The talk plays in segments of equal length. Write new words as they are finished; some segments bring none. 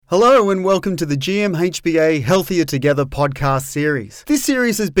Hello and welcome to the GMHBA Healthier Together podcast series. This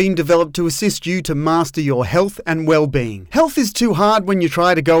series has been developed to assist you to master your health and well-being. Health is too hard when you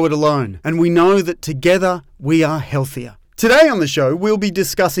try to go it alone, and we know that together we are healthier. Today on the show, we'll be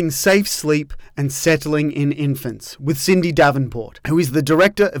discussing safe sleep and settling in infants with Cindy Davenport, who is the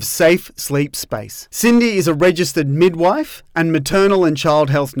Director of Safe Sleep Space. Cindy is a registered midwife and maternal and child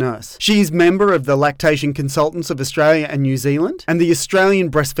health nurse. She is member of the Lactation Consultants of Australia and New Zealand and the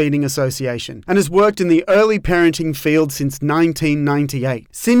Australian Breastfeeding Association, and has worked in the early parenting field since 1998.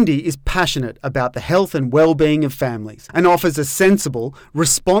 Cindy is passionate about the health and well-being of families and offers a sensible,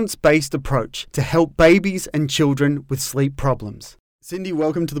 response-based approach to help babies and children with sleep problems. Cindy,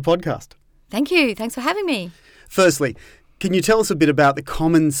 welcome to the podcast. Thank you. Thanks for having me. Firstly, can you tell us a bit about the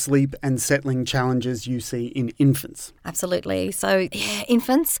common sleep and settling challenges you see in infants? Absolutely. So,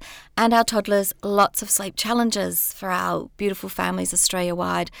 infants and our toddlers, lots of sleep challenges for our beautiful families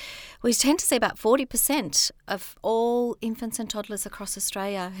Australia-wide. We tend to see about 40% of all infants and toddlers across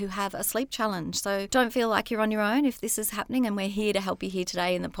Australia who have a sleep challenge. So don't feel like you're on your own if this is happening, and we're here to help you here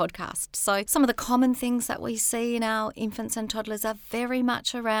today in the podcast. So some of the common things that we see in our infants and toddlers are very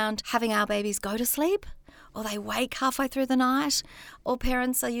much around having our babies go to sleep, or they wake halfway through the night, or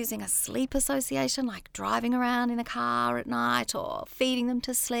parents are using a sleep association like driving around in a car at night or feeding them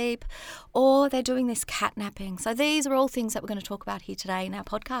to sleep, or they're doing this catnapping. So these are all things that we're going to talk about here today in our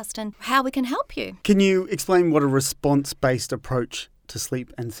podcast and how we can help you. Can you explain what a response-based approach to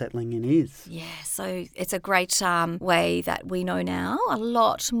sleep and settling in is? Yeah, so it's a great way that we know now a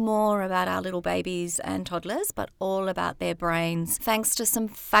lot more about our little babies and toddlers, but all about their brains. Thanks to some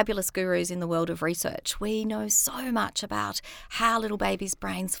fabulous gurus in the world of research, we know so much about how little babies'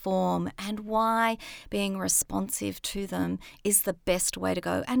 brains form and why being responsive to them is the best way to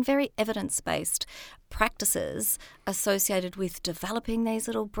go, and very evidence-based practices associated with developing these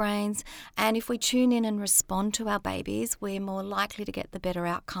little brains. And if we tune in and respond to our babies, we're more likely to get the better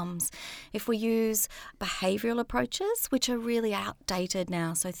outcomes. If we use behavioural approaches, which are really outdated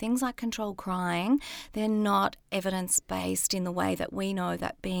now, so things like controlled crying, they're not evidence-based in the way that we know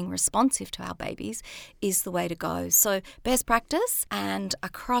that being responsive to our babies is the way to go. So best practice, and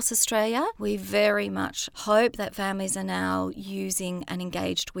across Australia, we very much hope that families are now using and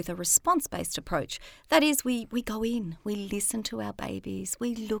engaged with a response-based approach. That is, we go in, we listen to our babies,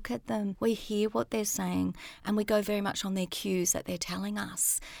 we look at them, we hear what they're saying, and we go very much on their cues that they're telling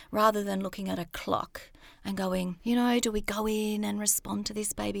us, rather than looking at a clock and going, do we go in and respond to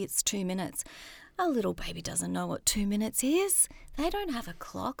this baby? It's 2 minutes. A little baby doesn't know what 2 minutes is. They don't have a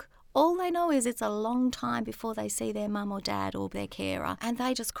clock. All they know is it's a long time before they see their mum or dad or their carer, and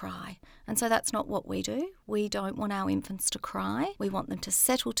they just cry. And so that's not what we do. We don't want our infants to cry. We want them to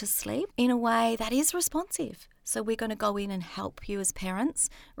settle to sleep in a way that is responsive. So we're going to go in and help you as parents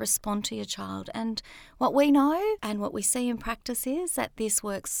respond to your child. And what we know and what we see in practice is that this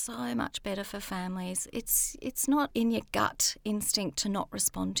works so much better for families. It's not in your gut instinct to not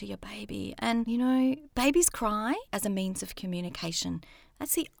respond to your baby. And, babies cry as a means of communication.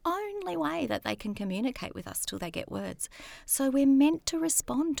 That's the only way that they can communicate with us till they get words. So we're meant to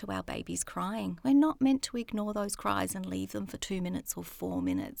respond to our babies crying. We're not meant to ignore those cries and leave them for 2 minutes or 4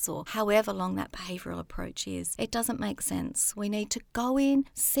 minutes or however long that behavioural approach is. It doesn't make sense. We need to go in,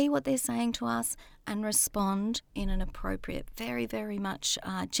 see what they're saying to us, and respond in an appropriate, very, very much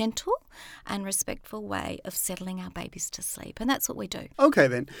gentle and respectful way of settling our babies to sleep. And that's what we do. Okay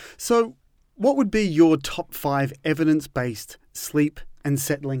then. So what would be your top 5 evidence-based sleep and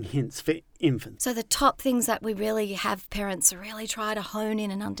settling hints for infants? So the top things that we really have parents really try to hone in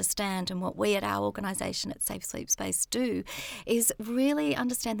and understand, and what we at our organisation at Safe Sleep Space do, is really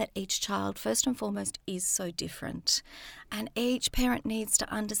understand that each child, first and foremost, is so different. And each parent needs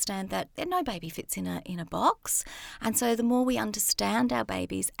to understand that no baby fits in a box. And so the more we understand our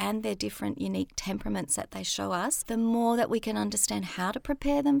babies and their different unique temperaments that they show us, the more that we can understand how to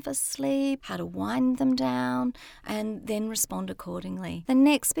prepare them for sleep, how to wind them down, and then respond accordingly. The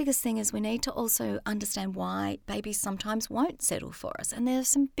next biggest thing is we need to also understand why babies sometimes won't settle for us. And there are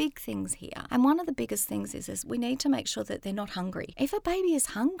some big things here. And one of the biggest things is we need to make sure that they're not hungry. If a baby is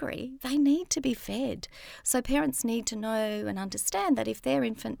hungry, they need to be fed. So parents need to know and understand that if their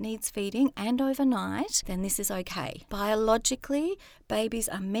infant needs feeding and overnight, then this is okay. Biologically, babies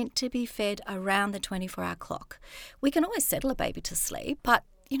are meant to be fed around the 24-hour clock. We can always settle a baby to sleep, but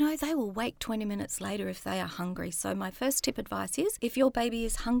they will wake 20 minutes later if they are hungry. So my first tip advice is, if your baby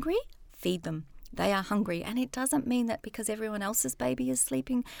is hungry, feed them. They are hungry. And it doesn't mean that because everyone else's baby is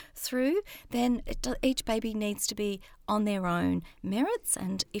sleeping through, then each baby needs to be on their own merits.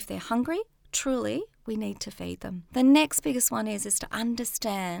 And if they're hungry, truly, we need to feed them. The next biggest one is to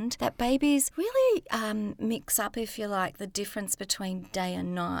understand that babies really mix up, if you like, the difference between day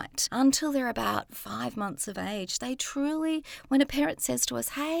and night. Until they're about 5 months of age, they truly, when a parent says to us,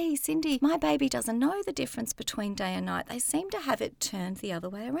 hey, Cindy, my baby doesn't know the difference between day and night, they seem to have it turned the other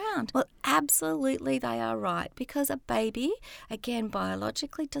way around. Well, absolutely they are right, because a baby, again,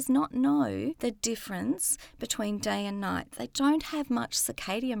 biologically does not know the difference between day and night. They don't have much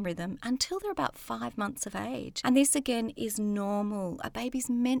circadian rhythm until they're about 5 months of age. And this again is normal. A baby's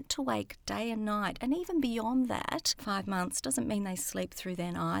meant to wake day and night, and even beyond that, 5 months doesn't mean they sleep through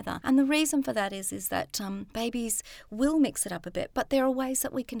then either. And the reason for that is that babies will mix it up a bit, but there are ways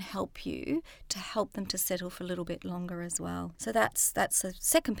that we can help you to help them to settle for a little bit longer as well. So that's the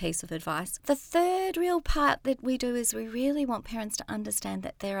second piece of advice. The third real part that we do is we really want parents to understand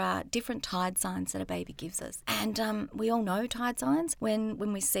that there are different tide signs that a baby gives us. And we all know tide signs when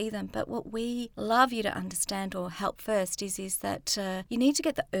we see them, but what we love you to understand or help first is that you need to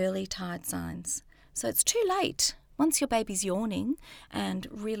get the early tide signs. So it's too late. Once your baby's yawning and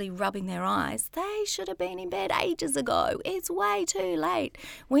really rubbing their eyes, they should have been in bed ages ago. It's way too late.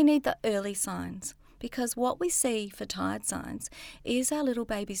 We need the early signs, because what we see for tide signs is our little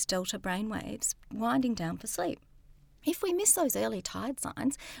baby's delta brainwaves winding down for sleep. If we miss those early tide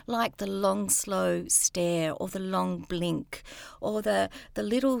signs, like the long, slow stare or the long blink or the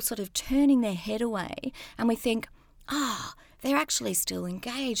little sort of turning their head away, and we think, they're actually still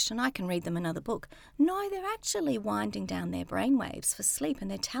engaged and I can read them another book. No, they're actually winding down their brainwaves for sleep, and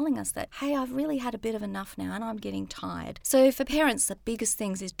they're telling us that, hey, I've really had a bit of enough now and I'm getting tired. So for parents, the biggest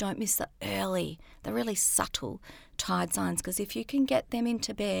things is don't miss the really subtle tide signs, because if you can get them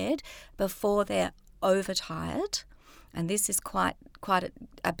into bed before they're overtired, and this is quite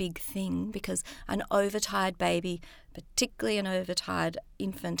a big thing, because an overtired baby, particularly an overtired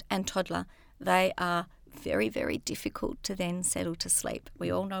infant and toddler, they are very, very difficult to then settle to sleep.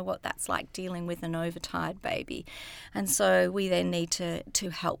 We all know what that's like, dealing with an overtired baby. And so we then need to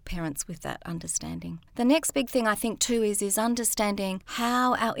help parents with that understanding. The next big thing I think too is understanding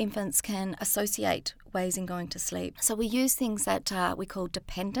how our infants can associate ways in going to sleep. So we use things that we call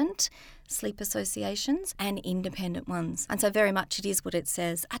dependent sleep associations and independent ones. And so very much it is what it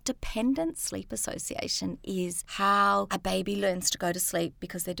says. A dependent sleep association is how a baby learns to go to sleep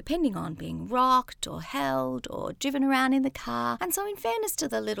because they're depending on being rocked or held or driven around in the car. And so in fairness to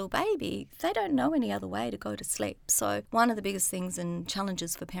the little baby, they don't know any other way to go to sleep. So one of the biggest things and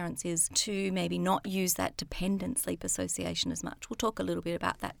challenges for parents is to maybe not use that dependent sleep association as much. We'll talk a little bit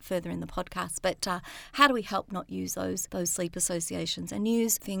about that further in the podcast, but how do we help not use those sleep associations and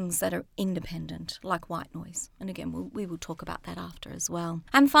use things that are independent, like white noise? And again, we will talk about that after as well.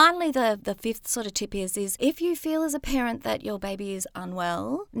 And finally, the fifth sort of tip is if you feel as a parent that your baby is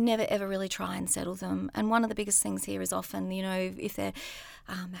unwell, never ever really try and settle them. And one of the biggest things here is often, if they're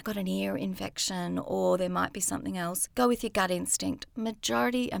got an ear infection or there might be something else, go with your gut instinct.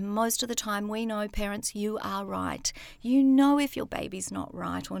 Majority and most of the time we know, parents, you are right. You know if your baby's not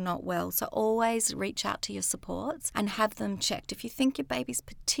right or not well. So always reach out to your supports and have them checked. If you think your baby's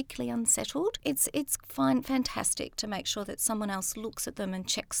particularly unsettled, it's fantastic to make sure that someone else looks at them and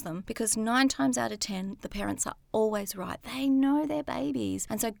checks them, because 9 times out of 10, the parents are always right. They know their babies.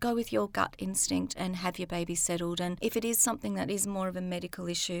 And so go with your gut instinct and have your baby settled. And if it is something that is more of a medical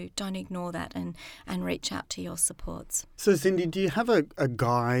issue, don't ignore that and reach out to your supports. So Cindy, do you have a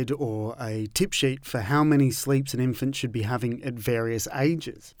guide or a tip sheet for how many sleeps an infant should be having at various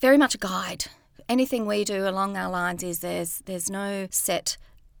ages? Very much a guide. Anything we do along our lines is there's no set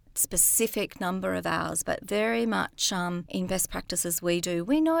specific number of hours, but very much in best practices we do,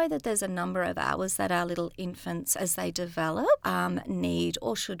 we know that there's a number of hours that our little infants, as they develop, need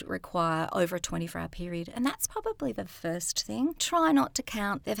or should require over a 24-hour period. And that's probably the first thing. Try not to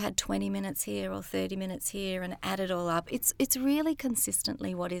count they've had 20 minutes here or 30 minutes here and add it all up. It's really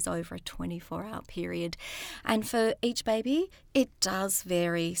consistently what is over a 24-hour period. And for each baby, it does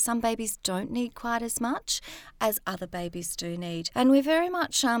vary. Some babies don't need quite as much as other babies do need. And we're very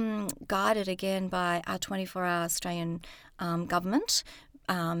much guided again by our 24-hour Australian government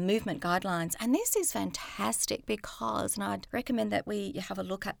movement guidelines. And this is fantastic because, and I'd recommend that we have a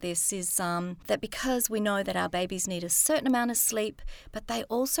look at this, is that because we know that our babies need a certain amount of sleep, but they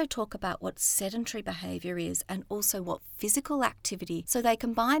also talk about what sedentary behaviour is and also what physical activity. So they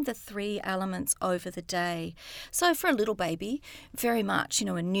combine the 3 elements over the day. So for a little baby, very much,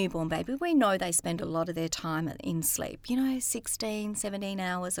 a newborn baby, we know they spend a lot of their time in sleep, 16, 17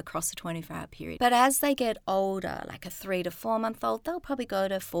 hours across a 24-hour period. But as they get older, like a 3 to 4 month old, they'll probably go go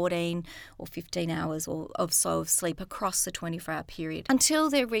to 14 or 15 hours or so of sleep across the 24-hour period until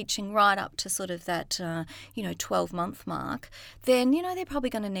they're reaching right up to sort of that, 12-month mark, then, they're probably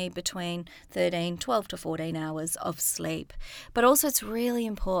going to need between 12 to 14 hours of sleep. But also it's really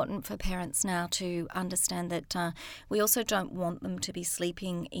important for parents now to understand that we also don't want them to be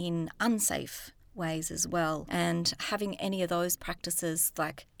sleeping in unsafe ways as well, and having any of those practices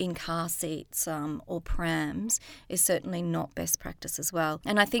like in car seats or prams is certainly not best practice as well.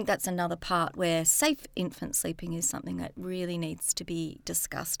 And I think that's another part where safe infant sleeping is something that really needs to be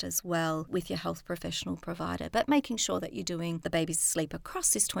discussed as well with your health professional provider, but making sure that you're doing the baby's sleep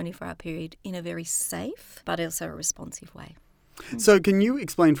across this 24-hour period in a very safe but also a responsive way. So can you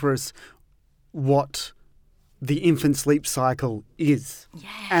explain for us what the infant sleep cycle is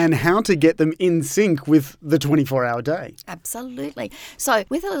and how to get them in sync with the 24-hour day? Absolutely. So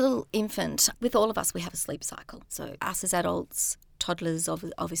with a little infant, with all of us, we have a sleep cycle. So us as adults, toddlers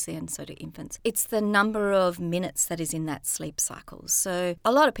obviously, and so do infants. It's the number of minutes that is in that sleep cycle. So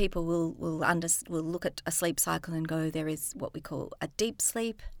a lot of people will look at a sleep cycle and go, there is what we call a deep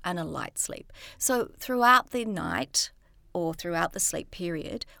sleep and a light sleep. So throughout the night or throughout the sleep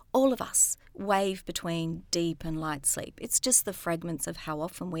period, all of us wave between deep and light sleep. It's just the fragments of how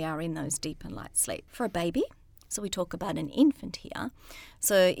often we are in those deep and light sleep. For a baby, so we talk about an infant here,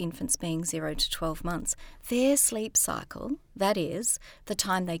 so infants being 0 to 12 months, their sleep cycle, that is the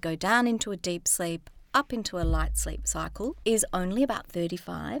time they go down into a deep sleep, up into a light sleep cycle, is only about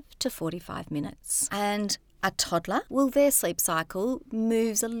 35 to 45 minutes. And a toddler, their sleep cycle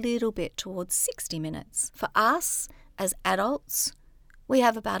moves a little bit towards 60 minutes. For us as adults, we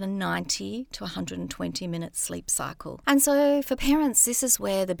have about a 90 to 120 minute sleep cycle. And so for parents, this is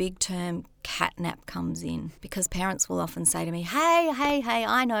where the big term catnap comes in, because parents will often say to me, hey,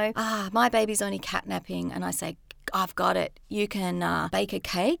 I know, my baby's only catnapping. And I say, I've got it. You can bake a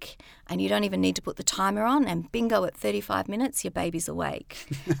cake and you don't even need to put the timer on, and bingo, at 35 minutes, your baby's awake.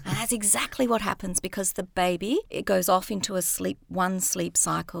 And that's exactly what happens, because the baby, it goes off into one sleep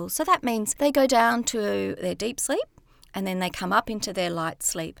cycle. So that means they go down to their deep sleep, and then they come up into their light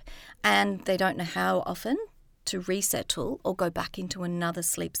sleep, and they don't know how often to resettle or go back into another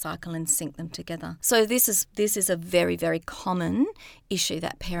sleep cycle and sync them together. So this is a very, very common issue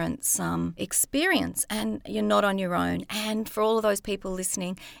that parents experience, and you're not on your own. And for all of those people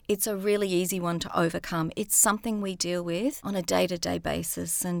listening, it's a really easy one to overcome. It's something we deal with on a day-to-day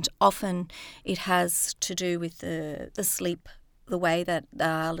basis, and often it has to do with the sleep, the way that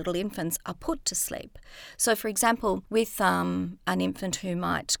little infants are put to sleep. So, for example, with an infant who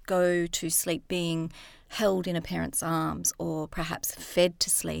might go to sleep being held in a parent's arms, or perhaps fed to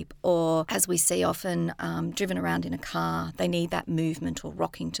sleep, or, as we see often, driven around in a car, they need that movement or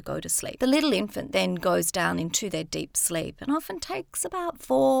rocking to go to sleep. The little infant then goes down into their deep sleep, and often takes about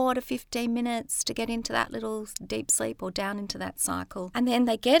 4 to 15 minutes to get into that little deep sleep or down into that cycle. And then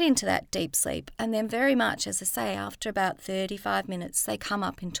they get into that deep sleep, and then very much, as I say, after about 35 minutes, they come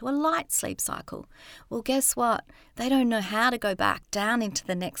up into a light sleep cycle. Well, guess what? They don't know how to go back down into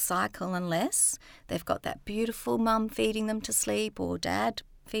the next cycle unless they've got that beautiful mum feeding them to sleep, or dad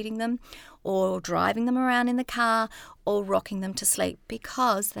feeding them, or driving them around in the car, or rocking them to sleep,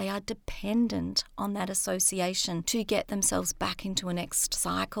 because they are dependent on that association to get themselves back into a next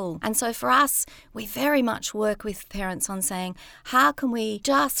cycle. And so for us, we very much work with parents on saying, how can we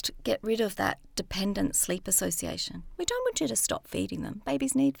just get rid of that dependent sleep association? We don't want you to stop feeding them.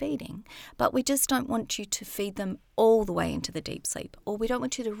 Babies need feeding, but we just don't want you to feed them all the way into the deep sleep, or we don't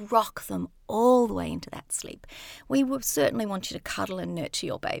want you to rock them all the way into that sleep. We will certainly want you to cuddle and nurture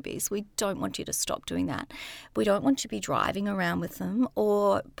your babies. We don't want you to stop doing that. We don't want you to be driving around with them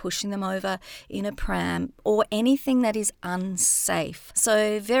or pushing them over in a pram or anything that is unsafe.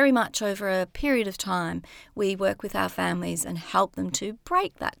 So very much over a period of time, we work with our families and help them to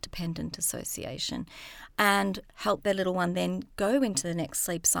break that dependent association and help their little one then go into the next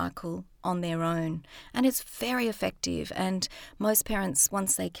sleep cycle on their own. And it's very effective. And most parents,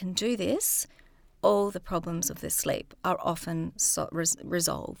 once they can do this, all the problems of their sleep are often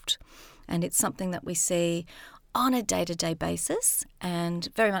resolved. And it's something that we see on a day-to-day basis and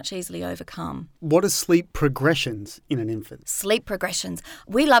very much easily overcome. What are sleep progressions in an infant? Sleep progressions.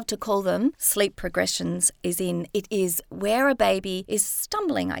 We love to call them sleep progressions, it is where a baby is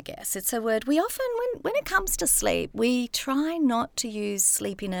stumbling, I guess. It's a word we often, when it comes to sleep, we try not to use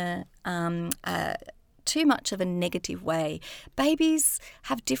sleep in a too much of a negative way. Babies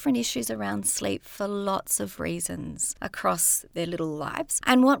have different issues around sleep for lots of reasons across their little lives.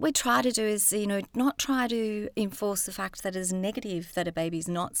 And what we try to do is, not try to enforce the fact that it is negative that a baby's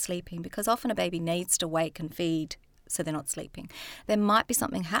not sleeping, because often a baby needs to wake and feed so they're not sleeping. There might be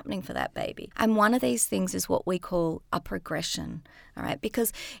something happening for that baby. And one of these things is what we call a progression, all right?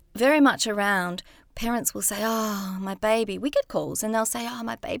 Because very much around, parents will say, oh, my baby, we get calls and they'll say, oh,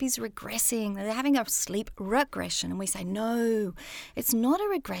 my baby's regressing. They're having a sleep regression. And we say, no, it's not a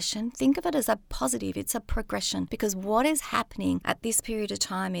regression. Think of it as a positive. It's a progression, because what is happening at this period of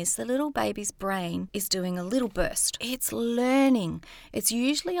time is the little baby's brain is doing a little burst. It's learning. It's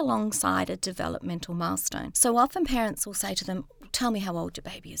usually alongside a developmental milestone. So often parents will say to them, tell me how old your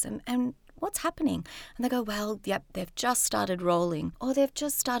baby is. And what's happening? And they go, well, yep, they've just started rolling, or they've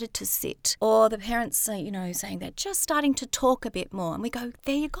just started to sit, or the parents say, saying they're just starting to talk a bit more. And we go,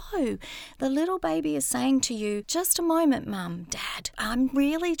 there you go. The little baby is saying to you, just a moment, Mum, Dad, I'm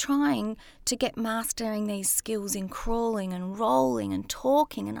really trying to get mastering these skills in crawling and rolling and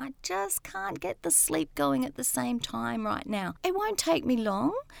talking, and I just can't get the sleep going at the same time right now. It won't take me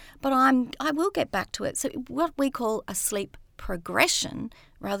long, but I will get back to it. So what we call a sleep progression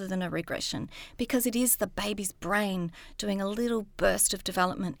rather than a regression, because it is the baby's brain doing a little burst of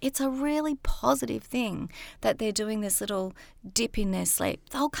development. It's a really positive thing that they're doing this little dip in their sleep.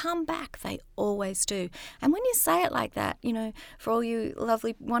 They'll come back. They always do. And when you say it like that, for all you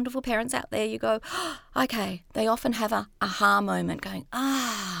lovely, wonderful parents out there, you go, oh, okay. They often have a aha moment going,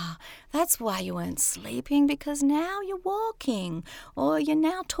 that's why you weren't sleeping, because now you're walking, or you're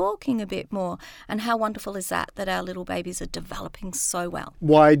now talking a bit more. And how wonderful is that our little babies are developing so well.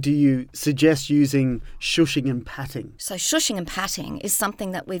 Why do you suggest using shushing and patting? So shushing and patting is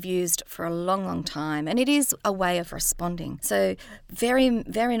something that we've used for a long, long time, and it is a way of responding. So very,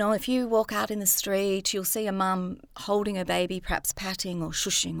 very normal. If you walk out in the street, you'll see a mum holding a baby, perhaps patting or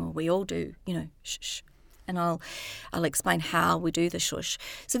shushing, or we all do, shush. And I'll explain how we do the shush.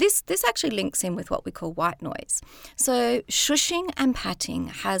 So this actually links in with what we call white noise. So shushing and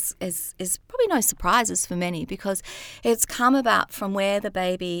patting is probably no surprises for many, because it's come about from where the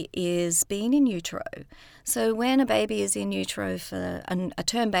baby is being in utero. So when a baby is in utero for a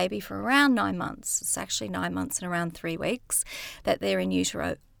term baby for around 9 months, it's actually 9 months and around 3 weeks that they're in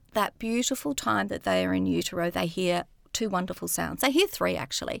utero. That beautiful time that they are in utero, they hear 2 wonderful sounds. They hear 3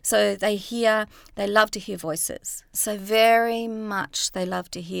 actually. So they love to hear voices. So very much they love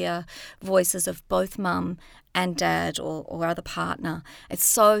to hear voices of both mum and dad or other partner. It's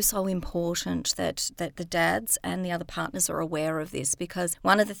so important that the dads and the other partners are aware of this, because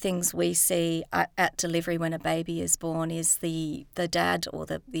one of the things we see at delivery when a baby is born is the dad or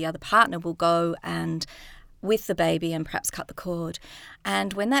the other partner will go and with the baby and perhaps cut the cord.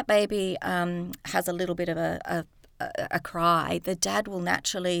 And when that baby has a little bit of a cry, the dad will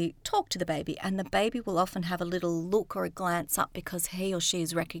naturally talk to the baby, and the baby will often have a little look or a glance up because he or she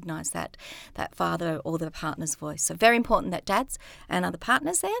has recognised that father or the partner's voice. So very important that dads and other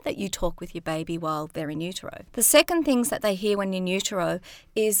partners there, that you talk with your baby while they're in utero. The second things that they hear when in utero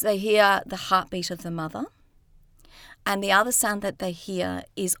is they hear the heartbeat of the mother. And the other sound that they hear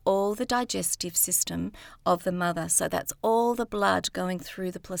is all the digestive system of the mother. So that's all the blood going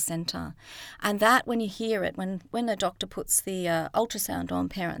through the placenta. And that, when you hear it, when a doctor puts the ultrasound on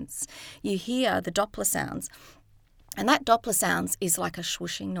parents, you hear the Doppler sounds. And that Doppler sounds is like a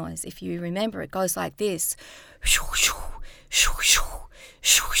swooshing noise. If you remember, it goes like this.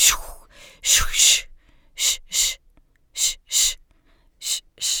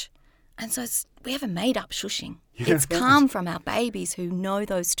 And so we have a made-up shushing. It's come from our babies who know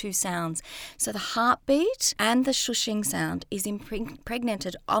those 2 sounds. So the heartbeat and the shushing sound is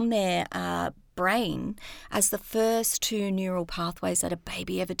impregnated on their brain as the first 2 neural pathways that a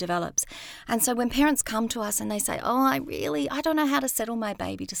baby ever develops. And so when parents come to us and they say, oh, I don't know how to settle my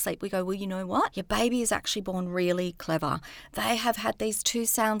baby to sleep, we go, well, you know what? Your baby is actually born really clever. They have had these 2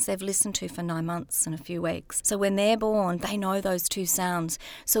 sounds they've listened to for 9 months and a few weeks. So when they're born, they know those 2 sounds.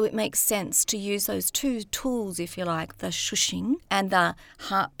 So it makes sense to use those 2 tools, if you like, the shushing and the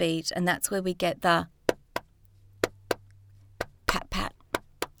heartbeat. And that's where we get the pat, pat.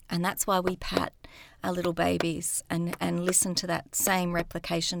 And that's why we pat our little babies and listen to that same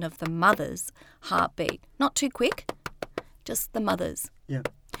replication of the mother's heartbeat. Not too quick, just the mother's. Yeah.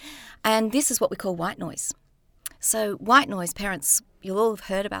 And this is what we call white noise. So white noise, parents, you'll all have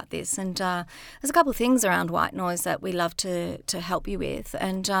heard about this. And there's a couple of things around white noise that we love to help you with.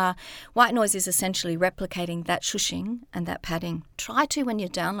 And white noise is essentially replicating that shushing and that patting. Try to, when you're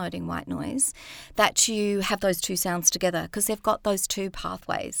downloading white noise, that you have those 2 sounds together, because they've got those 2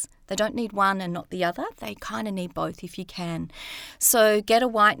 pathways They don't need one and not the other. They kind of need both if you can. So get a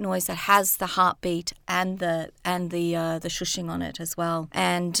white noise that has the heartbeat and the shushing on it as well.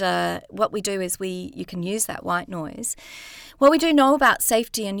 And what we do is you can use that white noise. What we do know about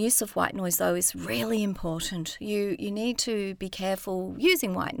safety and use of white noise, though, is really important. You need to be careful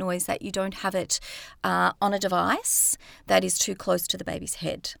using white noise that you don't have it on a device that is too close to the baby's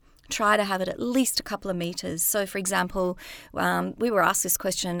head. Try to have it at least a couple of metres. So, for example, we were asked this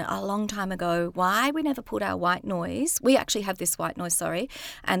question a long time ago, why we never put our white noise. We actually have this white noise,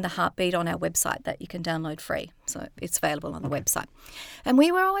 and the heartbeat on our website that you can download free. So it's available on the website. And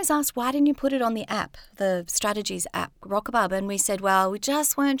we were always asked, why didn't you put it on the app, the Strategies app, Rockabub? And we said, well, we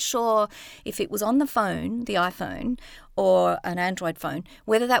just weren't sure if it was on the phone, the iPhone, or an Android phone,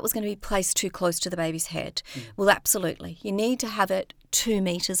 whether that was going to be placed too close to the baby's head. Well, absolutely. You need to have it 2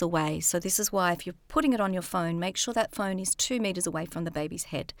 metres away. So this is why if you're putting it on your phone, make sure that phone is 2 metres away from the baby's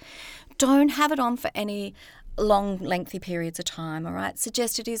head. Don't have it on for any long, lengthy periods of time, all right?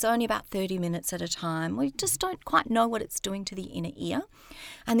 Suggest it is only about 30 minutes at a time. We just don't quite know what it's doing to the inner ear.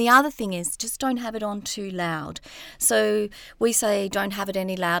 And the other thing is just don't have it on too loud. So we say don't have it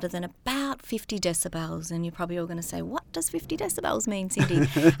any louder than about 50 decibels. And you're probably all going to say, what does 50 decibels mean, Cindy?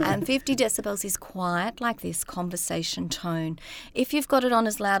 And 50 decibels is quiet, like this conversation tone. If you've got it on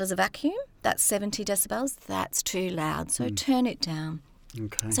as loud as a vacuum, that's 70 decibels, that's too loud. So turn it down.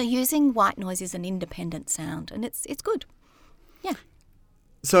 Okay. So using white noise is an independent sound, and it's good. Yeah.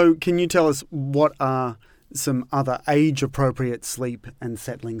 So can you tell us what are some other age-appropriate sleep and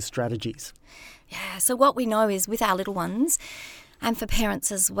settling strategies? Yeah, so what we know is with our little ones, and for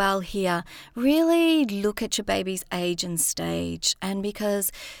parents as well here, really look at your baby's age and stage. And because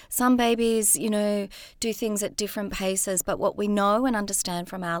some babies, do things at different paces, but what we know and understand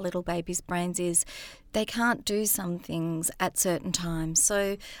from our little babies' brains is they can't do some things at certain times.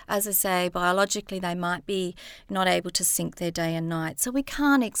 So, as I say, biologically they might be not able to sync their day and night. So we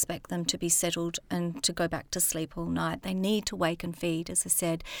can't expect them to be settled and to go back to sleep all night. They need to wake and feed, as I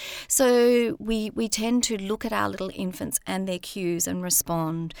said. So we tend to look at our little infants and their cues and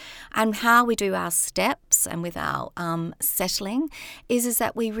respond. And how we do our steps and with our settling is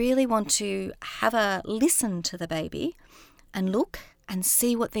that we really want to have a listen to the baby and look and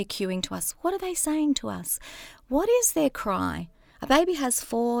see what they're cueing to us. What are they saying to us? What is their cry? A baby has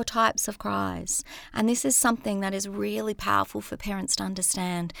 4 types of cries, and this is something that is really powerful for parents to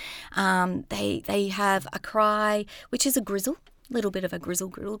understand. They have a cry, which is a grizzle, a little bit of a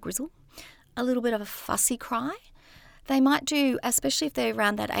grizzle, a little bit of a fussy cry. They might do, especially if they're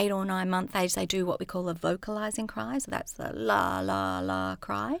around that 8 or 9 month age, they do what we call a vocalising cry, so that's the la, la, la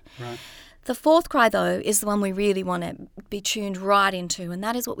cry. Right. The 4th cry, though, is the one we really want to be tuned right into, and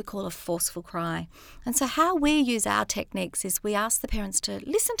that is what we call a forceful cry. And so how we use our techniques is we ask the parents to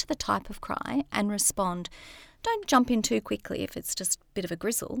listen to the type of cry and respond. Don't jump in too quickly if it's just a bit of a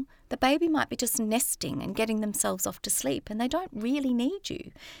grizzle. The baby might be just nesting and getting themselves off to sleep, and they don't really need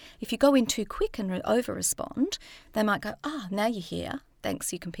you. If you go in too quick and over-respond, they might go, now you're here.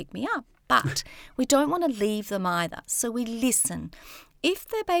 Thanks, you can pick me up. But we don't want to leave them either, so we listen. If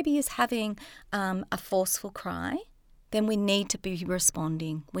the baby is having a forceful cry, then we need to be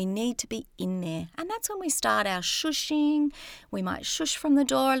responding. We need to be in there. And that's when we start our shushing. We might shush from the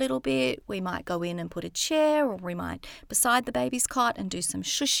door a little bit. We might go in and put a chair, or we might beside the baby's cot and do some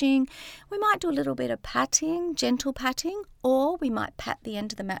shushing. We might do a little bit of patting, gentle patting, or we might pat the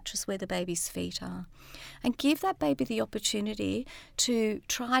end of the mattress where the baby's feet are. And give that baby the opportunity to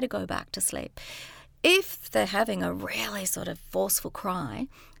try to go back to sleep. If they're having a really sort of forceful cry,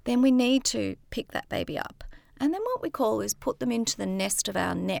 then we need to pick that baby up. And then what we call is put them into the nest of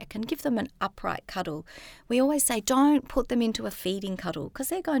our neck and give them an upright cuddle. We always say don't put them into a feeding cuddle because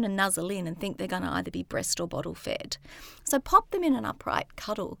they're going to nuzzle in and think they're going to either be breast or bottle fed. So pop them in an upright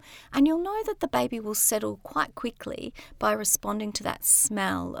cuddle, and you'll know that the baby will settle quite quickly by responding to that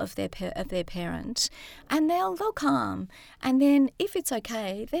smell of their parent, and they'll calm. And then if it's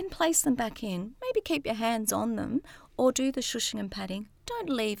okay, then place them back in. Maybe keep your hands on them or do the shushing and patting. Don't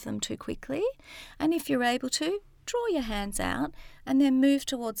leave them too quickly. And if you're able to, draw your hands out and then move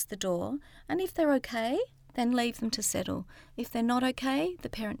towards the door. And if they're okay, then leave them to settle. If they're not okay, the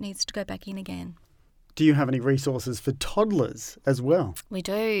parent needs to go back in again. Do you have any resources for toddlers as well? We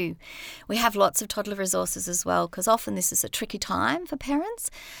do. We have lots of toddler resources as well because often this is a tricky time for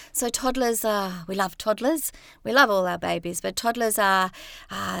parents. So toddlers, we love toddlers. We love all our babies, but toddlers they are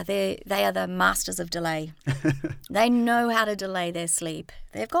the masters of delay. They know how to delay their sleep.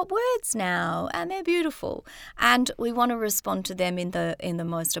 they've got words now and they're beautiful, and we want to respond to them in the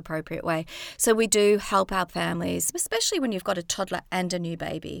most appropriate way. So we do help our families, especially when you've got a toddler and a new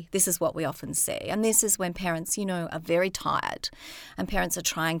baby. This is what we often see, and this is when parents, are very tired, and parents are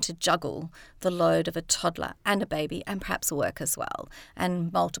trying to juggle the load of a toddler and a baby and perhaps work as well,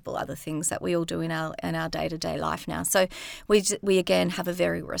 and multiple other things that we all do in our day-to-day life now. So we again have a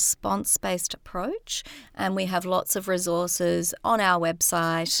very response-based approach, and we have lots of resources on our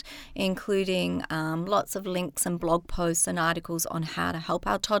website, including lots of links and blog posts and articles on how to help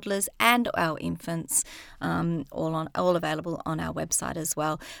our toddlers and our infants, all available on our website as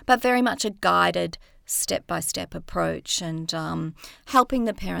well. But very much a guided step-by-step approach, and helping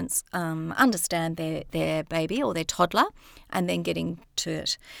the parents understand their baby or their toddler, and then getting to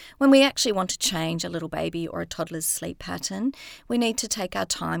it. When we actually want to change a little baby or a toddler's sleep pattern, we need to take our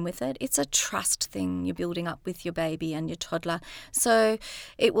time with it. It's a trust thing you're building up with your baby and your toddler. So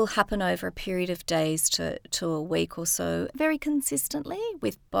it will happen over a period of days to a week or so, very consistently,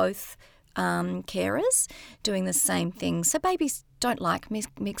 with both carers doing the same thing. So babies don't like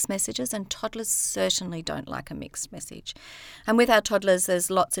mixed messages, and toddlers certainly don't like a mixed message. And with our toddlers, there's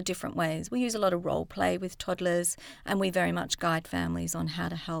lots of different ways. We use a lot of role play with toddlers, and we very much guide families on how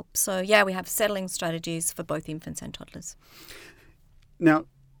to help. So yeah, we have settling strategies for both infants and toddlers. Now,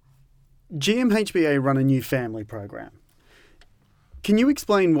 GMHBA run a new family program. Can you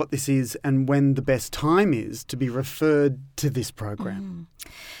explain what this is and when the best time is to be referred to this program?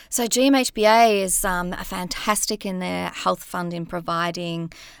 So GMHBA is fantastic in their health fund in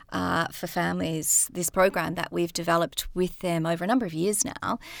providing for families this program that we've developed with them over a number of years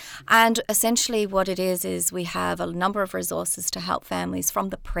now. And essentially what it is we have a number of resources to help families from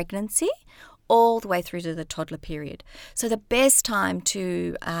the pregnancy all the way through to the toddler period. So the best time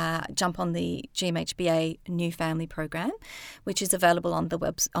to jump on the GMHBA New Family Program, which is available on the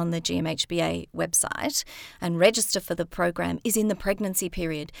GMHBA website, and register for the program, is in the pregnancy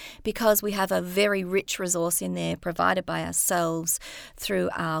period, because we have a very rich resource in there provided by ourselves through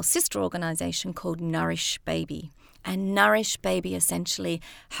our sister organisation called Nourish Baby. And Nourish Baby essentially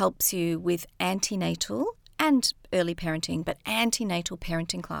helps you with antenatal and early parenting, but antenatal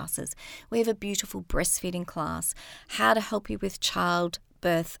parenting classes. We have a beautiful breastfeeding class, how to help you with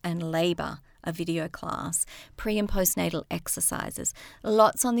childbirth and labour, a video class, pre and postnatal exercises,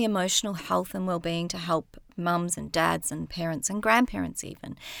 lots on the emotional health and well-being to help mums and dads and parents and grandparents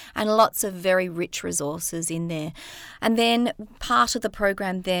even, and lots of very rich resources in there. And then part of the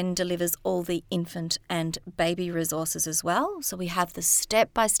program then delivers all the infant and baby resources as well. So we have the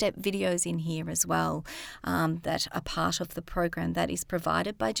step-by-step videos in here as well that are part of the program that is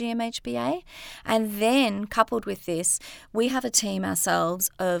provided by GMHBA. And then coupled with this, we have a team ourselves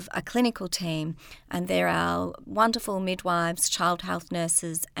of a clinical team, and they're our wonderful midwives, child health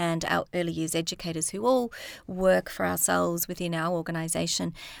nurses, and our early years educators who all work for ourselves within our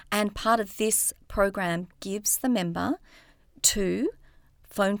organisation. And part of this program gives the member 2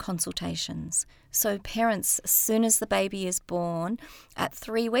 phone consultations. So parents, as soon as the baby is born, at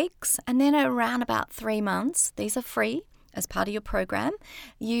 3 weeks, and then around about 3 months, these are free as part of your program,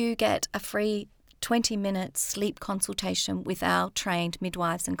 you get a free 20-minute sleep consultation with our trained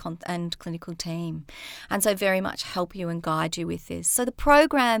midwives and clinical team, and so very much help you and guide you with this. So the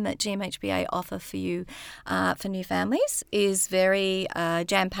program that GMHBA offer for you for new families is very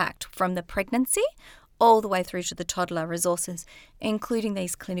jam-packed, from the pregnancy all the way through to the toddler resources, including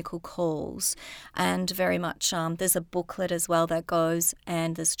these clinical calls. And very much there's a booklet as well that goes,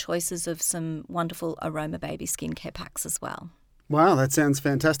 and there's choices of some wonderful Aroma Baby skincare packs as well. Wow, that sounds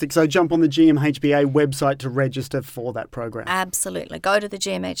fantastic. So jump on the GMHBA website to register for that program. Absolutely. Go to the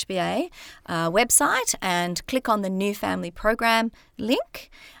GMHBA website and click on the New Family Program link,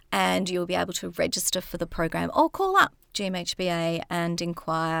 and you'll be able to register for the program, or call up GMHBA and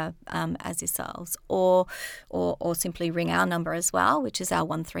inquire as yourselves, or simply ring our number as well, which is our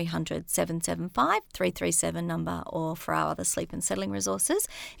 1300 775 337 number, or for our other sleep and settling resources,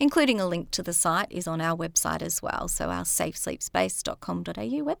 including a link to the site, is on our website as well, so our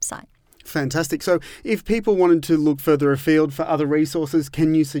safesleepspace.com.au website. Fantastic. So if people wanted to look further afield for other resources,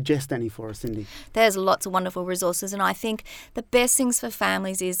 can you suggest any for us, Cindy? There's lots of wonderful resources, and I think the best things for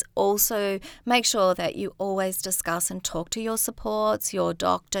families is also make sure that you always discuss and talk to your supports, your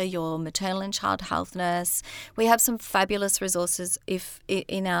doctor, your maternal and child health nurse. We have some fabulous resources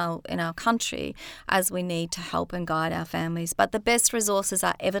in our country as we need to help and guide our families. But the best resources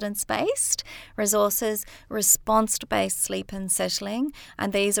are evidence-based resources, response-based sleep and settling,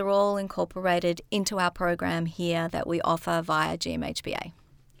 and these are all incorporated into our program here that we offer via GMHBA.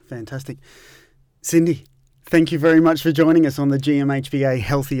 Fantastic. Cindy, Thank you very much for joining us on the GMHBA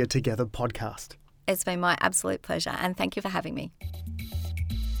Healthier Together podcast. It's been my absolute pleasure, and thank you for having me.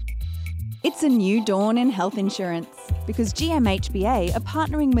 It's a new dawn in health insurance because GMHBA are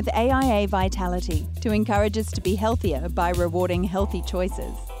partnering with AIA Vitality to encourage us to be healthier by rewarding healthy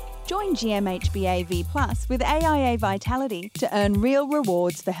choices. Join GMHBA V Plus with AIA Vitality to earn real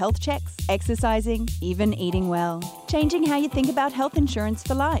rewards for health checks, exercising, even eating well. Changing how you think about health insurance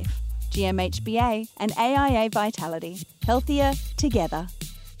for life. GMHBA and AIA Vitality. Healthier together.